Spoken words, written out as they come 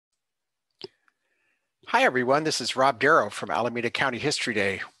Hi everyone, this is Rob Darrow from Alameda County History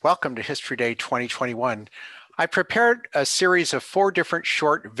Day. Welcome to History Day 2021. I prepared a series of 4 different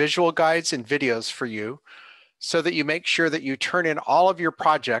short visual guides and videos for you so that you make sure that you turn in all of your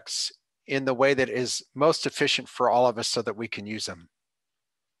projects in the way that is most efficient for all of us so that we can use them.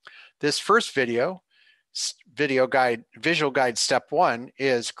 This first visual guide step 1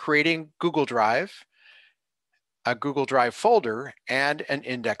 is creating Google Drive, a Google Drive folder, and an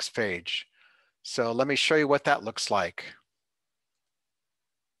index page. So let me show you what that looks like.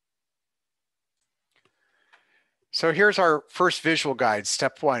 So here's our first visual guide,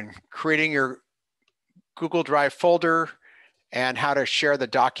 step 1, creating your Google Drive folder and how to share the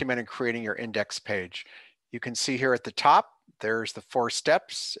document and creating your index page. You can see here at the top, there's the 4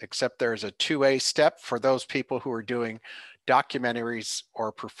 steps, except there's a 2A step for those people who are doing documentaries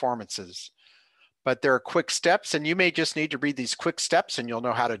or performances. But there are quick steps, and you may just need to read these quick steps and you'll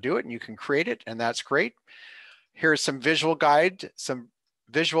know how to do it and you can create it, and that's great. Here's some visual guide, some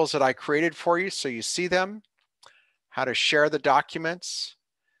visuals that I created for you so you see them, how to share the documents.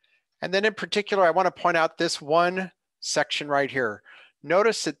 And then in particular, I want to point out this one section right here.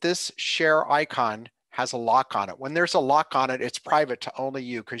 Notice that this share icon has a lock on it. When there's a lock on it, it's private to only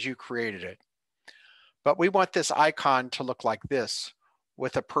you because you created it. But we want this icon to look like this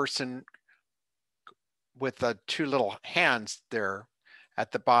with a person with the 2 little hands there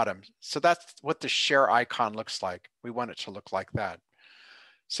at the bottom. So that's what the share icon looks like. We want it to look like that.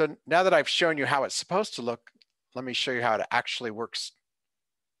 So now that I've shown you how it's supposed to look, let me show you how it actually works.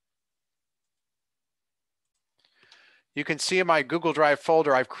 You can see in my Google Drive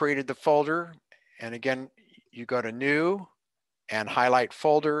folder, I've created the folder. And again, you go to New and highlight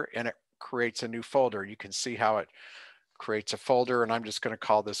Folder, and it creates a new folder. You can see how it creates a folder, and I'm just going to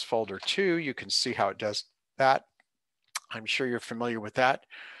call this folder 2. You can see how it does that. I'm sure you're familiar with that.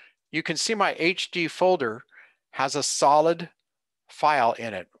 You can see my HD folder has a solid file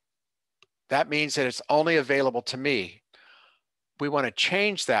in it. That means that it's only available to me. We want to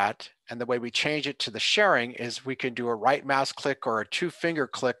change that, and the way we change it to the sharing is we can do a right mouse click or a 2-finger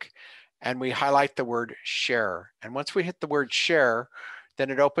click, and we highlight the word share. And once we hit the word share, then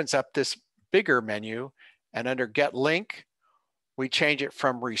it opens up this bigger menu, and under Get Link, we change it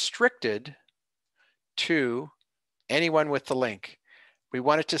from restricted to anyone with the link. We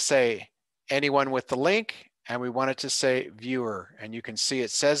want it to say anyone with the link, and we want it to say viewer. And you can see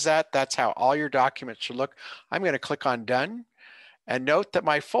it says that. That's how all your documents should look. I'm going to click on Done. And note that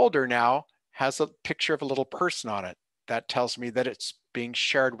my folder now has a picture of a little person on it. That tells me that it's being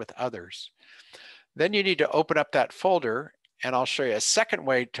shared with others. Then you need to open up that folder, and I'll show you a second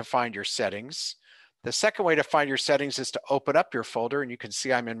way to find your settings. The second way to find your settings is to open up your folder, and you can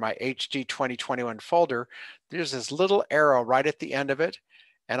see I'm in my HD 2021 folder. There's this little arrow right at the end of it,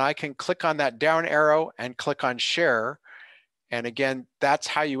 and I can click on that down arrow and click on Share. And again, that's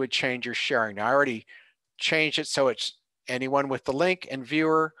how you would change your sharing. Now, I already changed it so it's anyone with the link and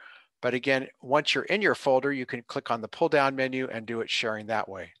viewer, but again, once you're in your folder, you can click on the pull down menu and do it sharing that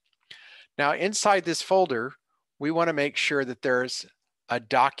way. Now, inside this folder, we want to make sure that there's a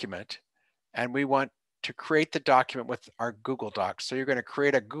document, and we want to create the document with our Google Docs. So you're going to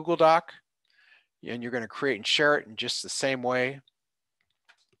create a Google Doc, and you're going to create and share it in just the same way.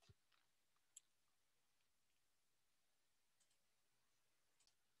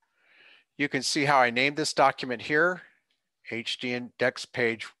 You can see how I named this document here, HD index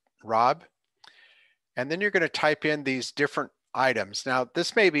page Rob. And then you're going to type in these different items. Now,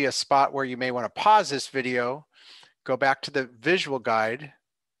 this may be a spot where you may want to pause this video, go back to the visual guide,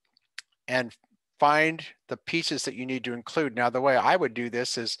 and find the pieces that you need to include. Now, the way I would do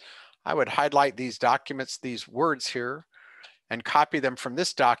this is I would highlight these documents, these words here, and copy them from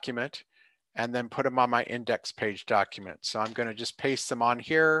this document, and then put them on my index page document. So I'm going to just paste them on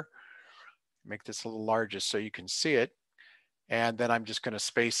here, make this a little larger so you can see it. And then I'm just going to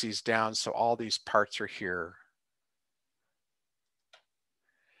space these down so all these parts are here.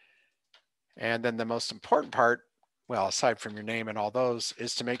 And then the most important part, well, aside from your name and all those,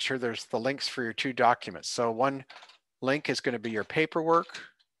 is to make sure there's the links for your 2 documents. So one link is going to be your paperwork.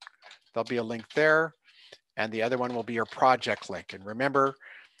 There'll be a link there. And the other one will be your project link. And remember,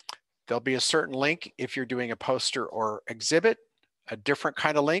 there'll be a certain link if you're doing a poster or exhibit, a different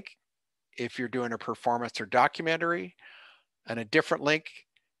kind of link if you're doing a performance or documentary, and a different link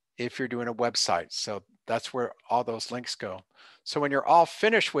if you're doing a website. So that's where all those links go. So when you're all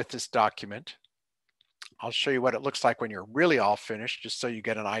finished with this document, I'll show you what it looks like when you're really all finished, just so you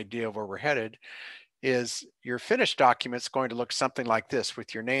get an idea of where we're headed, is your finished document's going to look something like this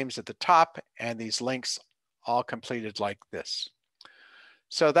with your names at the top and these links all completed like this.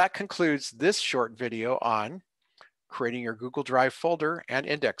 So that concludes this short video on creating your Google Drive folder and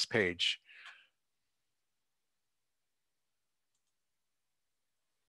index page.